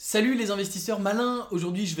Salut les investisseurs malins,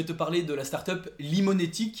 aujourd'hui je vais te parler de la startup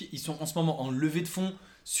Limonetik. Ils sont en ce moment en levée de fonds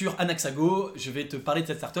sur Anaxago. Je vais te parler de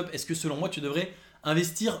cette startup. Est-ce que selon moi tu devrais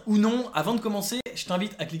investir ou non? Avant de commencer, je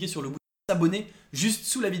t'invite à cliquer sur le bouton s'abonner juste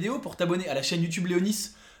sous la vidéo pour t'abonner à la chaîne YouTube Léonis,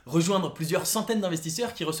 rejoindre plusieurs centaines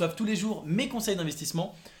d'investisseurs qui reçoivent tous les jours mes conseils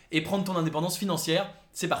d'investissement et prendre ton indépendance financière.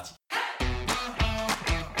 C'est parti.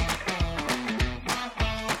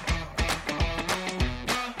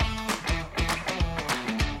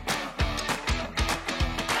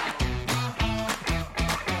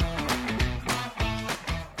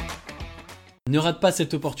 Ne rate pas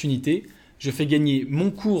cette opportunité, je fais gagner mon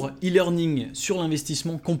cours e-learning sur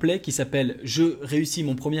l'investissement complet qui s'appelle « Je réussis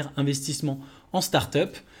mon premier investissement en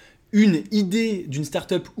startup », une idée d'une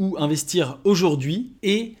startup où investir aujourd'hui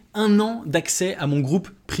et un an d'accès à mon groupe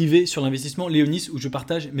privé sur l'investissement Léonis où je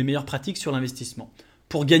partage mes meilleures pratiques sur l'investissement.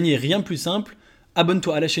 Pour gagner rien de plus simple,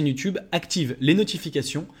 abonne-toi à la chaîne YouTube, active les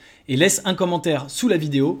notifications et laisse un commentaire sous la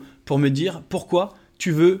vidéo pour me dire pourquoi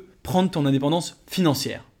tu veux prendre ton indépendance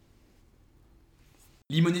financière.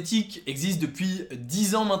 Limonetik existe depuis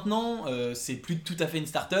 10 ans maintenant, c'est plus tout à fait une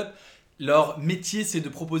start-up. Leur métier, c'est de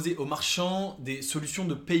proposer aux marchands des solutions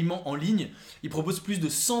de paiement en ligne. Ils proposent plus de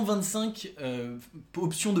 125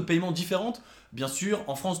 options de paiement différentes. Bien sûr,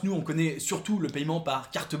 en France, nous, on connaît surtout le paiement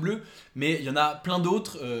par carte bleue, mais il y en a plein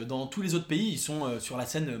d'autres dans tous les autres pays. Ils sont sur la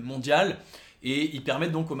scène mondiale et ils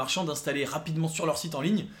permettent donc aux marchands d'installer rapidement sur leur site en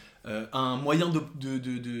ligne un moyen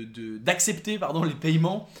d'accepter les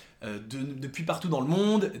paiements depuis partout dans le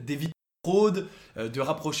monde, d'éviter la fraude, de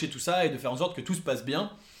rapprocher tout ça et de faire en sorte que tout se passe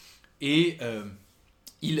bien. Et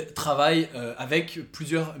ils travaillent avec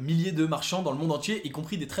plusieurs milliers de marchands dans le monde entier, y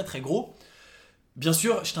compris des très très gros. Bien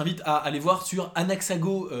sûr, je t'invite à aller voir sur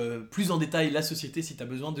Anaxago plus en détail la société si tu as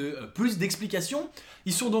besoin de plus d'explications.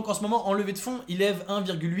 Ils sont donc en ce moment en levée de fonds. Ils lèvent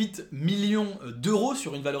 1,8 million d'euros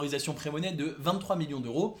sur une valorisation pré-monnaie de 23 millions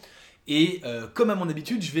d'euros. Et comme à mon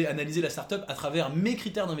habitude, je vais analyser la startup à travers mes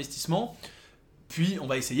critères d'investissement. Puis on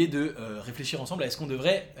va essayer de réfléchir ensemble à est-ce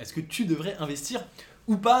que tu devrais investir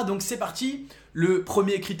ou pas. Donc c'est parti. Le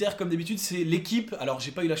premier critère, comme d'habitude, c'est l'équipe. Alors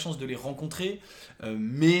j'ai pas eu la chance de les rencontrer,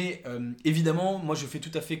 mais évidemment, moi je fais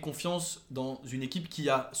tout à fait confiance dans une équipe qui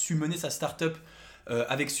a su mener sa startup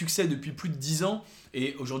avec succès depuis plus de 10 ans.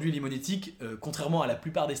 Et aujourd'hui, Limonetik, contrairement à la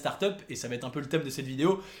plupart des startups, et ça va être un peu le thème de cette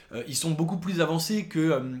vidéo, ils sont beaucoup plus avancés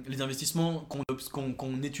que les investissements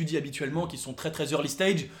qu'on étudie habituellement, qui sont très très early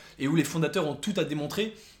stage et où les fondateurs ont tout à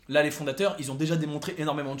démontrer. Là, les fondateurs, ils ont déjà démontré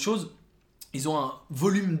énormément de choses. Ils ont un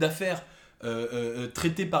volume d'affaires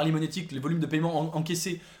traité par Limonetik, le volume de paiement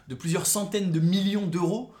encaissé de plusieurs centaines de millions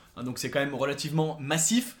d'euros. Donc c'est quand même relativement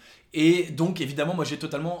massif. Et donc évidemment, moi j'ai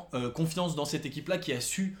totalement confiance dans cette équipe-là qui a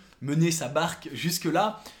su mener sa barque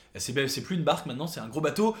jusque-là. C'est plus une barque maintenant, c'est un gros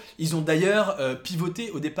bateau. Ils ont d'ailleurs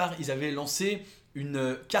pivoté. Au départ, ils avaient lancé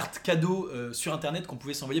une carte cadeau sur Internet qu'on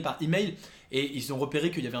pouvait s'envoyer par email. Et ils ont repéré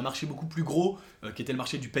qu'il y avait un marché beaucoup plus gros, qui était le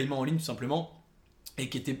marché du paiement en ligne tout simplement, et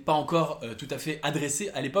qui n'était pas encore tout à fait adressé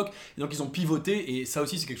à l'époque. Et donc ils ont pivoté, et ça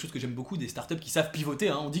aussi c'est quelque chose que j'aime beaucoup des startups qui savent pivoter.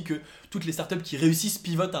 On dit que toutes les startups qui réussissent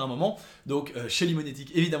pivotent à un moment. Donc chez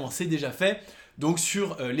Limonetik, évidemment, c'est déjà fait. Donc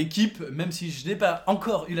sur l'équipe, même si je n'ai pas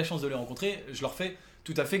encore eu la chance de les rencontrer, je leur fais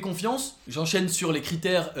tout à fait confiance. J'enchaîne sur les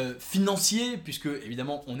critères financiers, puisque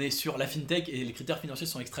évidemment on est sur la fintech et les critères financiers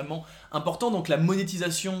sont extrêmement importants. Donc la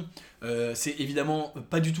monétisation, c'est évidemment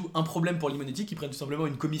pas du tout un problème pour Limonetik. Ils prennent tout simplement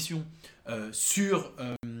une commission sur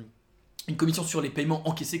les paiements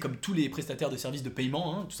encaissés comme tous les prestataires de services de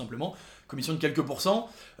paiement, tout simplement. Commission de quelques pourcents.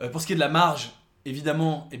 Pour ce qui est de la marge,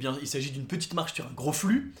 évidemment, il s'agit d'une petite marge sur un gros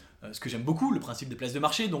flux, ce que j'aime beaucoup, le principe des places de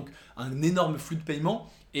marché, donc un énorme flux de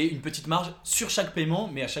paiement et une petite marge sur chaque paiement,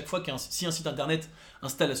 mais à chaque fois si un site internet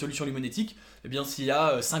installe la solution Limonetik, s'il y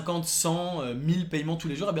a 50, 100, 1000 paiements tous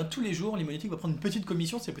les jours, tous les jours Limonetik va prendre une petite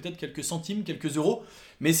commission, c'est peut-être quelques centimes, quelques euros,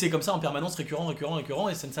 mais c'est comme ça en permanence, récurrent,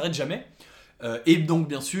 et ça ne s'arrête jamais. Et donc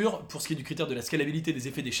bien sûr, pour ce qui est du critère de la scalabilité des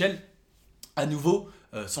effets d'échelle, à nouveau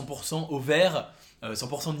 100% au vert,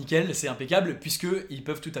 100% nickel, c'est impeccable puisqu'ils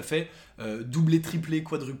peuvent tout à fait doubler, tripler,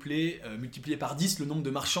 quadrupler, multiplier par 10 le nombre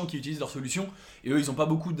de marchands qui utilisent leur solution. Et eux, ils n'ont pas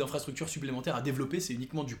beaucoup d'infrastructures supplémentaires à développer, c'est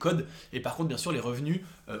uniquement du code. Et par contre, bien sûr, les revenus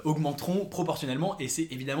augmenteront proportionnellement et c'est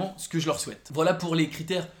évidemment ce que je leur souhaite. Voilà pour les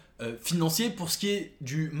critères financiers. Pour ce qui est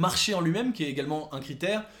du marché en lui-même, qui est également un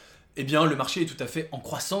critère, le marché est tout à fait en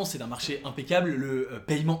croissance, c'est un marché impeccable, le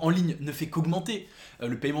paiement en ligne ne fait qu'augmenter,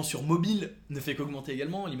 le paiement sur mobile ne fait qu'augmenter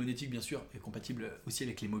également, Limonetik bien sûr est compatible aussi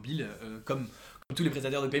avec les mobiles comme tous les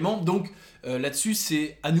prestataires de paiement, donc là-dessus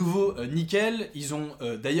c'est à nouveau nickel. Ils ont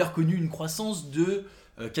d'ailleurs connu une croissance de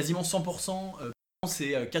quasiment 100%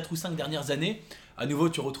 ces 4 ou 5 dernières années. À nouveau,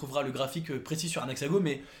 tu retrouveras le graphique précis sur Anaxago,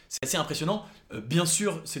 mais c'est assez impressionnant. Bien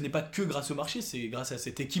sûr, ce n'est pas que grâce au marché, c'est grâce à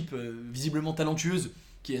cette équipe visiblement talentueuse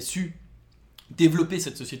qui a su développer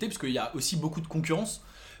cette société, puisqu'il y a aussi beaucoup de concurrence.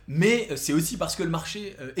 Mais c'est aussi parce que le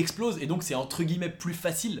marché explose, et donc c'est entre guillemets plus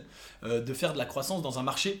facile de faire de la croissance dans un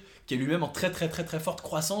marché qui est lui-même en très très très très forte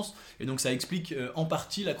croissance. Et donc ça explique en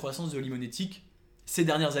partie la croissance de Limonetik ces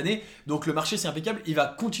dernières années. Donc le marché c'est impeccable, il va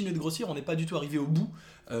continuer de grossir, on n'est pas du tout arrivé au bout,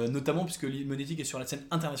 notamment puisque Limonetik est sur la scène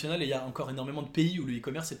internationale et il y a encore énormément de pays où le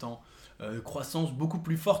e-commerce est en croissance beaucoup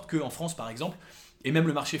plus forte qu'en France par exemple. Et même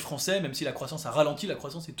le marché français, même si la croissance a ralenti, la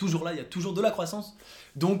croissance est toujours là, il y a toujours de la croissance.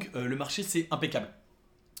 Donc le marché c'est impeccable.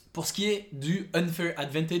 Pour ce qui est du unfair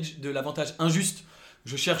advantage, de l'avantage injuste,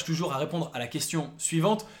 je cherche toujours à répondre à la question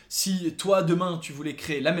suivante. Si toi, demain, tu voulais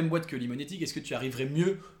créer la même boîte que Limonetik, est-ce que tu arriverais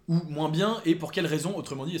mieux ou moins bien? Et pour quelles raisons?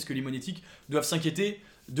 Autrement dit, est-ce que Limonetik doivent s'inquiéter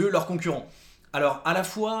de leurs concurrents? Alors, à la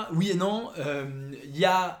fois, oui et non, il n'y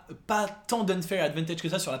a pas tant d'unfair advantage que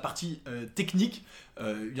ça sur la partie technique.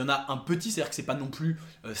 Il y en a un petit, c'est-à-dire que c'est pas non plus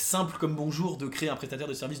simple comme bonjour de créer un prestataire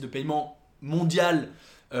de services de paiement mondial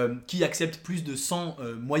qui accepte plus de 100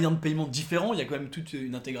 moyens de paiement différents. Il y a quand même toute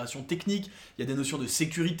une intégration technique, il y a des notions de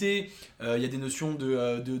sécurité, il y a des notions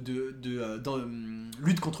de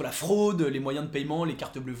lutte contre la fraude, les moyens de paiement, les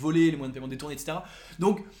cartes bleues volées, les moyens de paiement détournés, etc.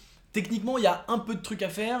 Donc techniquement, il y a un peu de trucs à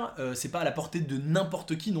faire, c'est pas à la portée de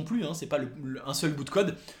n'importe qui non plus, hein, c'est pas un seul bout de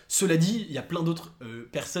code. Cela dit, il y a plein d'autres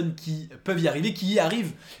personnes qui peuvent y arriver, qui y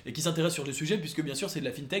arrivent et qui s'intéressent sur le sujet, puisque bien sûr c'est de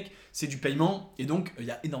la fintech, c'est du paiement, et donc il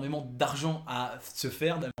y a énormément d'argent à se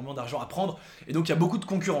faire, énormément d'argent à prendre, et donc il y a beaucoup de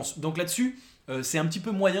concurrence. Donc là-dessus, c'est un petit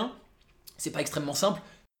peu moyen, c'est pas extrêmement simple,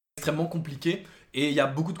 c'est extrêmement compliqué, et il y a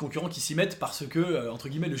beaucoup de concurrents qui s'y mettent parce que, entre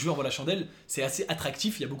guillemets, le jeu en vaut la chandelle, c'est assez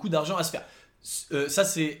attractif, il y a beaucoup d'argent à se faire. Ça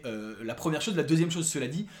c'est la première chose. La deuxième chose, cela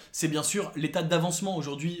dit, c'est bien sûr l'état d'avancement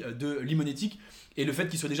aujourd'hui de Limonetik et le fait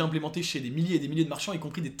qu'il soit déjà implémenté chez des milliers et des milliers de marchands, y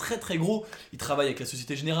compris des très très gros. Il travaille avec la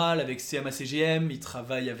Société Générale, avec CMA-CGM, il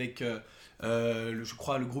travaille avec je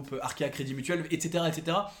crois le groupe Arkea Crédit Mutuel, etc.,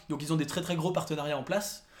 etc. Donc ils ont des très très gros partenariats en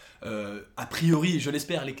place. A priori, je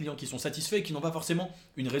l'espère, les clients qui sont satisfaits et qui n'ont pas forcément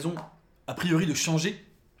une raison a priori de changer,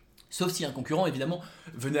 sauf si un concurrent évidemment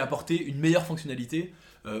venait apporter une meilleure fonctionnalité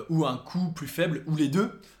ou un coût plus faible, ou les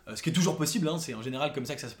deux, ce qui est toujours possible, hein, c'est en général comme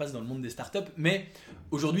ça que ça se passe dans le monde des startups, mais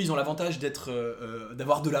aujourd'hui ils ont l'avantage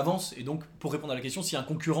d'avoir de l'avance, et donc pour répondre à la question, si un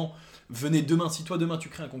concurrent venait demain, si toi demain tu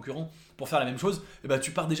crées un concurrent pour faire la même chose, eh ben,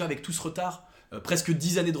 tu pars déjà avec tout ce retard, presque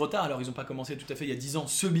 10 années de retard. Alors ils n'ont pas commencé tout à fait il y a 10 ans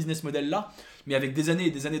ce business model là, mais avec des années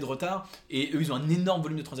et des années de retard, et eux ils ont un énorme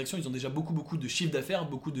volume de transactions, ils ont déjà beaucoup de chiffre d'affaires,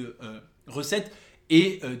 beaucoup de recettes,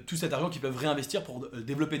 et tout cet argent qu'ils peuvent réinvestir pour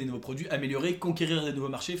développer des nouveaux produits, améliorer, conquérir des nouveaux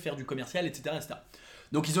marchés, faire du commercial, etc., etc.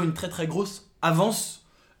 Donc ils ont une très très grosse avance,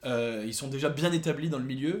 ils sont déjà bien établis dans le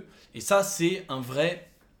milieu, et ça c'est un vrai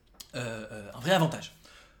avantage.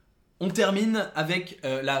 On termine avec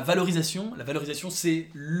la valorisation. La valorisation, c'est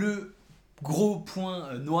le gros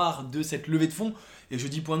point noir de cette levée de fonds. Et je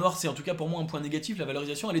dis point noir, c'est en tout cas pour moi un point négatif. La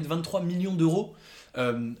valorisation, elle est de 23 millions d'euros.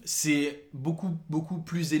 C'est beaucoup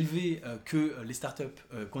plus élevé que les startups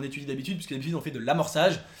qu'on étudie d'habitude, puisque d'habitude on fait de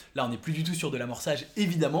l'amorçage. Là, on n'est plus du tout sur de l'amorçage,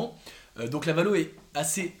 évidemment. Donc la valo est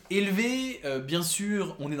assez élevée. Bien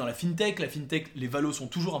sûr, on est dans la fintech. La fintech, les valos sont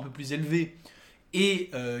toujours un peu plus élevés et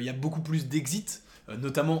il y a beaucoup plus d'exits.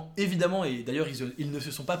 Notamment, évidemment, et d'ailleurs ils ne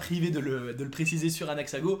se sont pas privés de le préciser sur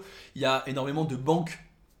Anaxago, il y a énormément de banques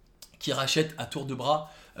qui rachètent à tour de bras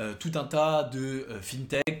tout un tas de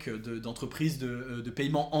fintech, d'entreprises de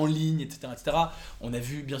paiement en ligne, etc., etc. On a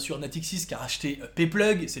vu bien sûr Natixis qui a racheté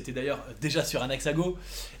Payplug, c'était d'ailleurs déjà sur Anaxago,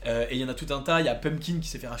 et il y en a tout un tas. Il y a Pumpkin qui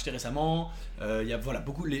s'est fait racheter récemment, il y a voilà,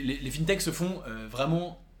 beaucoup, les fintechs se font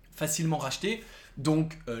vraiment facilement racheter.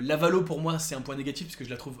 Donc la valo pour moi c'est un point négatif parce que je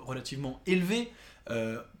la trouve relativement élevée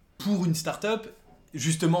pour une startup.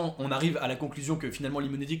 Justement, on arrive à la conclusion que finalement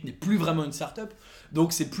Limonetik n'est plus vraiment une startup,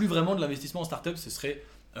 donc c'est plus vraiment de l'investissement en startup, c'est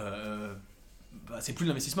plus de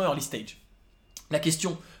l'investissement early stage. La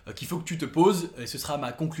question qu'il faut que tu te poses, et ce sera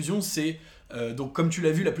ma conclusion, c'est donc comme tu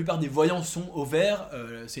l'as vu, la plupart des voyants sont au vert,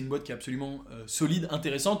 c'est une boîte qui est absolument solide,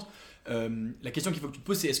 intéressante. La question qu'il faut que tu te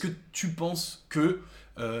poses, c'est est-ce que tu penses que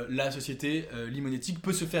la société Limonetik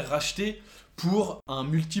peut se faire racheter pour un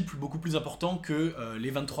multiple beaucoup plus important que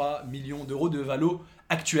les 23 millions d'euros de valo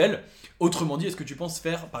actuels? Autrement dit, est-ce que tu penses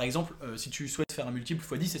faire, par exemple, si tu souhaites faire un multiple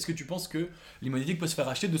x10, est-ce que tu penses que Limonetik peut se faire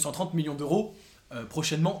racheter 230 millions d'euros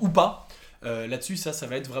prochainement ou pas? Là-dessus, ça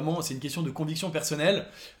va être vraiment, c'est une question de conviction personnelle.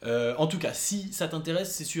 En tout cas, si ça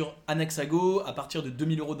t'intéresse, c'est sur Anaxago à partir de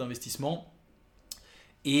 2000 euros d'investissement.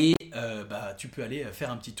 Et tu peux aller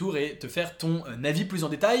faire un petit tour et te faire ton avis plus en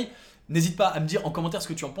détail. N'hésite pas à me dire en commentaire ce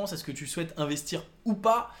que tu en penses, est-ce que tu souhaites investir ou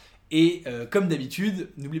pas. Et comme d'habitude,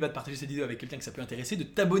 n'oublie pas de partager cette vidéo avec quelqu'un que ça peut intéresser, de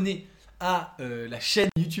t'abonner à la chaîne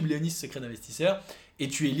YouTube Léonis Secret d'Investisseur. Et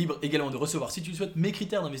tu es libre également de recevoir, si tu le souhaites, mes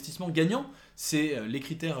critères d'investissement gagnants. C'est les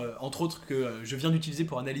critères, entre autres, que je viens d'utiliser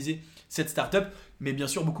pour analyser cette startup. Mais bien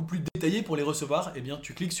sûr, beaucoup plus détaillés pour les recevoir. Eh bien,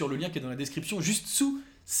 tu cliques sur le lien qui est dans la description juste sous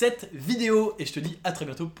cette vidéo. Et je te dis à très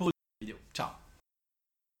bientôt pour une vidéo. Ciao.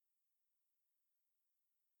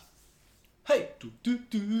 Hey.